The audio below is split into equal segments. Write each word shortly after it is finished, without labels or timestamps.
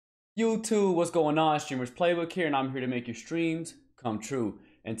YouTube, what's going on? Streamers Playbook here, and I'm here to make your streams come true.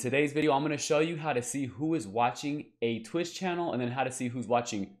 In today's video, I'm going to show you how to see who is watching a Twitch channel and then how to see who's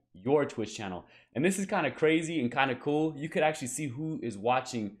watching your Twitch channel. And this is kind of crazy and kind of cool. You could actually see who is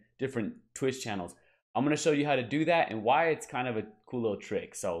watching different Twitch channels. I'm going to show you how to do that and why it's kind of a cool little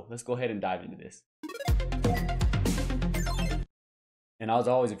trick. So let's go ahead and dive into this. And as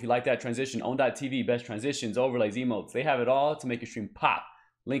always, if you like that transition, own.tv, best transitions, overlays, emotes, they have it all to make your stream pop.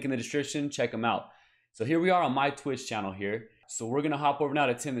 Link in the description, check them out. So here we are on my Twitch channel here. So we're gonna hop over now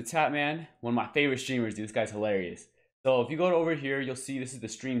to Tim the Tap Man, one of my favorite streamers, dude. This guy's hilarious. So if you go over here, you'll see this is the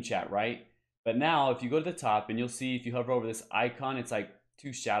stream chat, right? But now if you go to the top and you'll see if you hover over this icon, it's like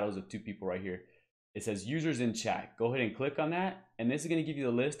two shadows of two people right here. It says users in chat. Go ahead and click on that. And this is gonna give you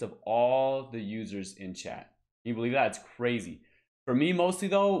the list of all the users in chat. Can you believe that? It's crazy. For me, mostly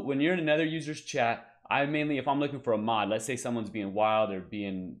though, when you're in another user's chat, I mainly, if I'm looking for a mod, let's say someone's being wild or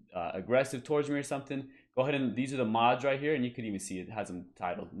being aggressive towards me or something, go ahead and these are the mods right here, and you can even see it has them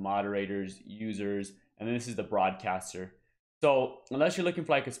titled moderators, users, and then this is the broadcaster. So unless you're looking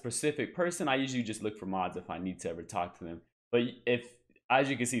for like a specific person, I usually just look for mods if I need to ever talk to them. But if, as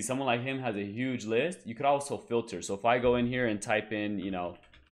you can see, someone like him has a huge list, you could also filter. So if I go in here and type in, you know,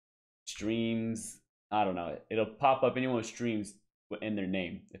 streams, I don't know, it'll pop up anyone with streams in their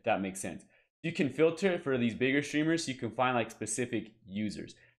name, if that makes sense. You can filter for these bigger streamers so you can find like specific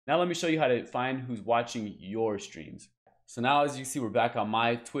users. Now let me show you how to find who's watching your streams. So now as you see, we're back on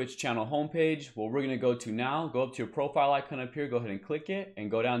my Twitch channel homepage. What we're gonna go to now, go up to your profile icon up here, go ahead and click it and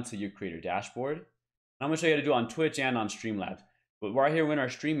go down to your creator dashboard. And I'm gonna show you how to do it on Twitch and on Streamlabs. But right here we're in our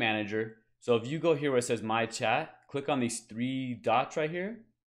stream manager. So if you go here where it says my chat, click on these three dots right here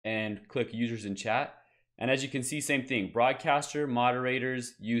and click users in chat. And as you can see, same thing, broadcaster,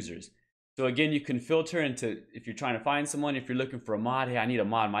 moderators, users. So again, you can filter into, if you're trying to find someone, if you're looking for a mod, hey, I need a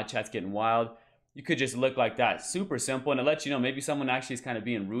mod, my chat's getting wild. You could just look like that, super simple. And it lets you know, maybe someone actually is kind of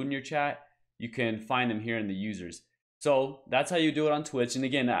being rude in your chat. You can find them here in the users. So that's how you do it on Twitch. And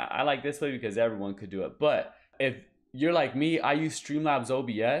again, I like this way because everyone could do it. But if you're like me, I use Streamlabs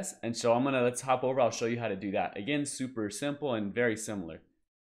OBS. And so let's hop over, I'll show you how to do that. Again, super simple and very similar.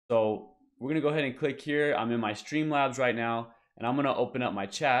 So we're gonna go ahead and click here. I'm in my Streamlabs right now, and I'm gonna open up my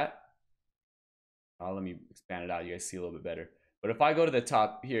chat. Let me expand it out, you guys see a little bit better. But if I go to the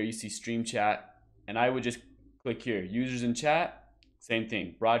top here, you see stream chat, and I would just click here, users in chat, same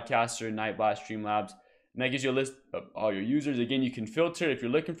thing, broadcaster, Nightbot, Streamlabs, and that gives you a list of all your users. Again, you can filter if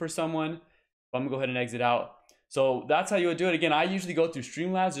you're looking for someone. I'm gonna go ahead and exit out. So that's how you would do it. Again, I usually go through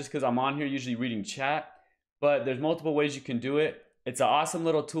Streamlabs just because I'm on here usually reading chat, but there's multiple ways you can do it. It's an awesome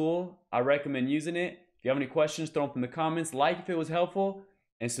little tool. I recommend using it. If you have any questions, throw them in the comments. Like if it was helpful,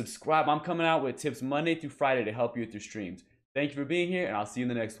 and subscribe. I'm coming out with tips Monday through Friday to help you with your streams. Thank you for being here, and I'll see you in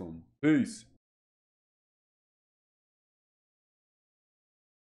the next one. Peace.